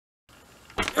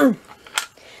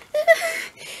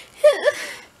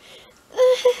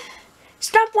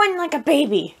Stop whining like a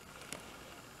baby.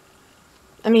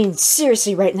 I mean,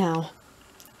 seriously right now.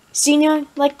 Seeing you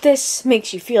like this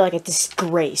makes you feel like a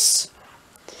disgrace.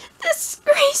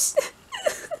 Disgrace?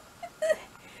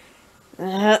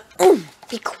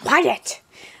 Be quiet.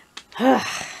 And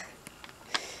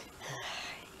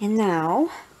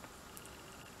now...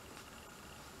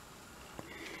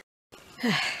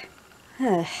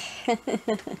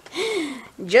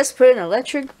 just put an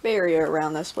electric barrier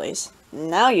around this place.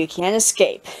 Now you can't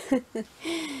escape.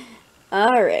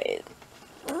 Alright.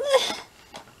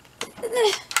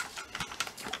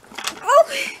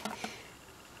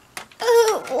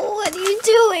 Oh, what are you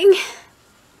doing?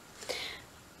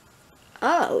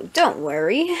 Oh, don't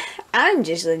worry. I'm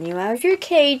just letting you out of your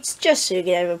cage just so you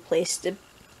can have a place to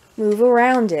move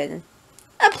around in.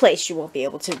 A place you won't be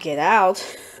able to get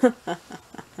out.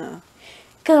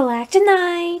 Galacta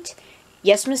Knight.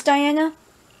 Yes, Miss Diana?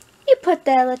 You put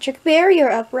that electric barrier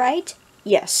up, right?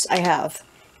 Yes, I have.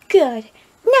 Good.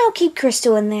 Now keep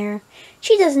Crystal in there.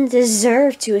 She doesn't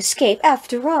deserve to escape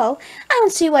after all. I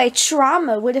don't see why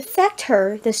trauma would affect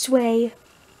her this way.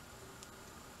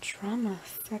 Trauma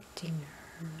affecting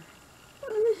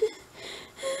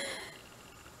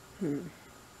her.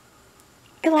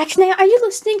 Galacta Knight, are you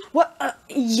listening? What?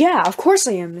 Yeah, of course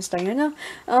I am, Miss Diana.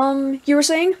 You were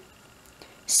saying?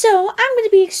 So, I'm going to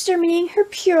be exterminating her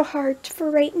pure heart for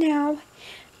right now.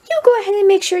 You go ahead and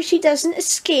make sure she doesn't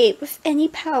escape with any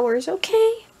powers,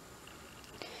 okay?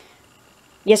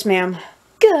 Yes, ma'am.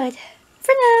 Good.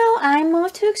 For now, I'm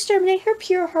off to exterminate her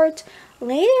pure heart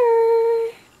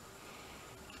later.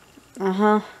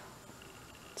 Uh-huh.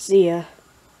 See ya.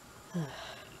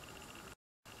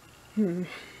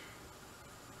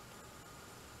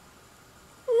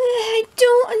 I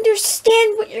don't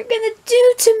understand what you're gonna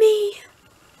do to me.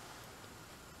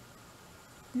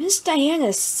 Miss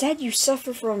Diana said you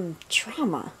suffer from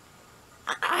trauma.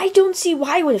 I don't see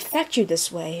why it would affect you this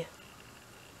way.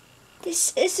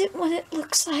 This isn't what it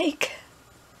looks like.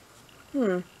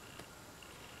 Is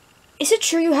it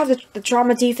true you have the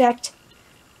trauma defect?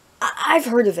 I've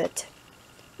heard of it.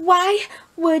 Why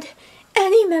would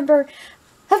any member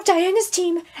of Diana's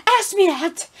team ask me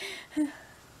that?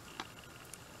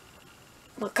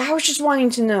 Look, I was just wanting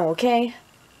to know, okay?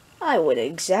 I wouldn't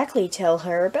exactly tell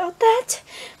her about that.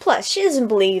 Plus, she doesn't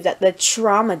believe that the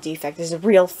trauma defect is a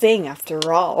real thing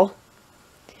after all.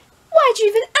 Why'd you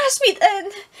even ask me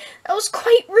then? That was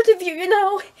quite rude of you, you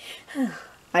know.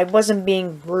 I wasn't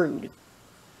being rude.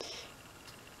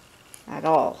 At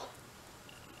all.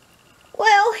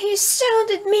 Well, you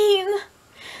sounded mean.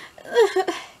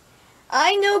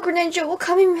 I know Greninja will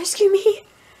come and rescue me.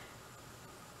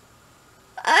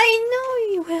 I know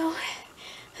you will.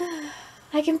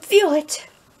 I can feel it.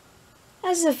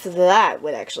 As if that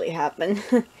would actually happen.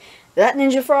 That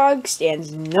ninja frog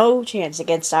stands no chance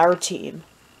against our team.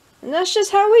 And that's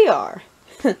just how we are.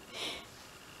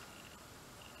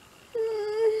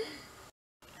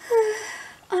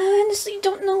 I honestly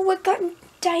don't know what got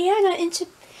Diana into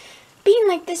being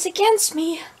like this against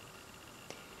me.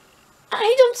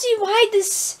 I don't see why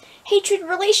this hatred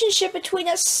relationship between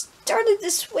us started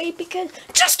this way because...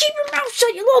 Just keep your mouth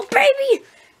shut, you little baby!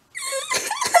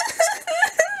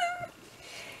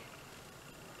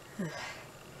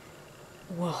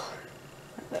 Whoa.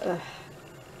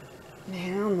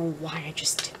 Man, I don't know why I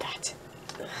just did that.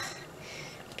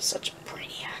 I'm such a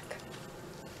brainiac.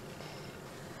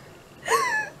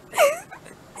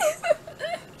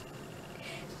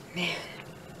 Man,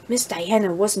 Miss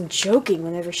Diana wasn't joking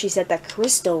whenever she said that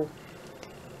Crystal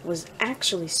was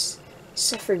actually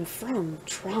suffering from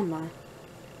trauma.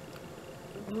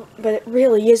 But it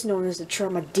really is known as a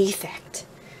trauma defect.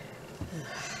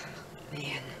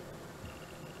 Man.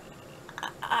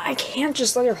 I can't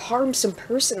just let her harm some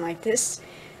person like this.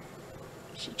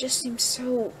 She just seems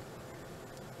so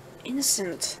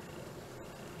innocent.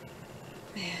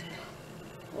 Man,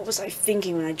 what was I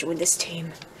thinking when I joined this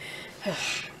team?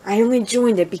 I only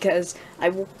joined it because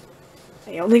I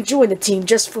only joined the team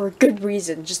just for a good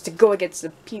reason, just to go against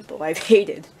the people I've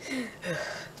hated.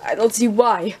 I don't see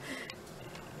why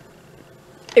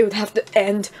it would have to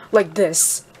end like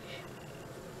this,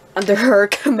 under her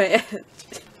command.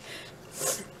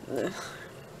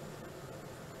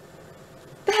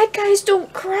 Bad guys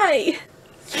don't cry.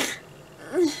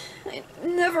 I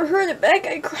never heard a bad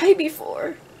guy cry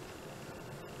before.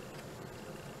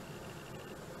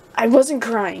 I wasn't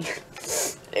crying.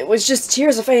 It was just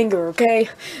tears of anger, okay?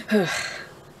 Did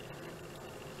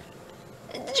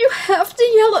you have to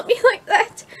yell at me like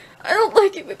that? I don't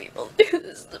like it when people do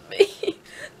this to me.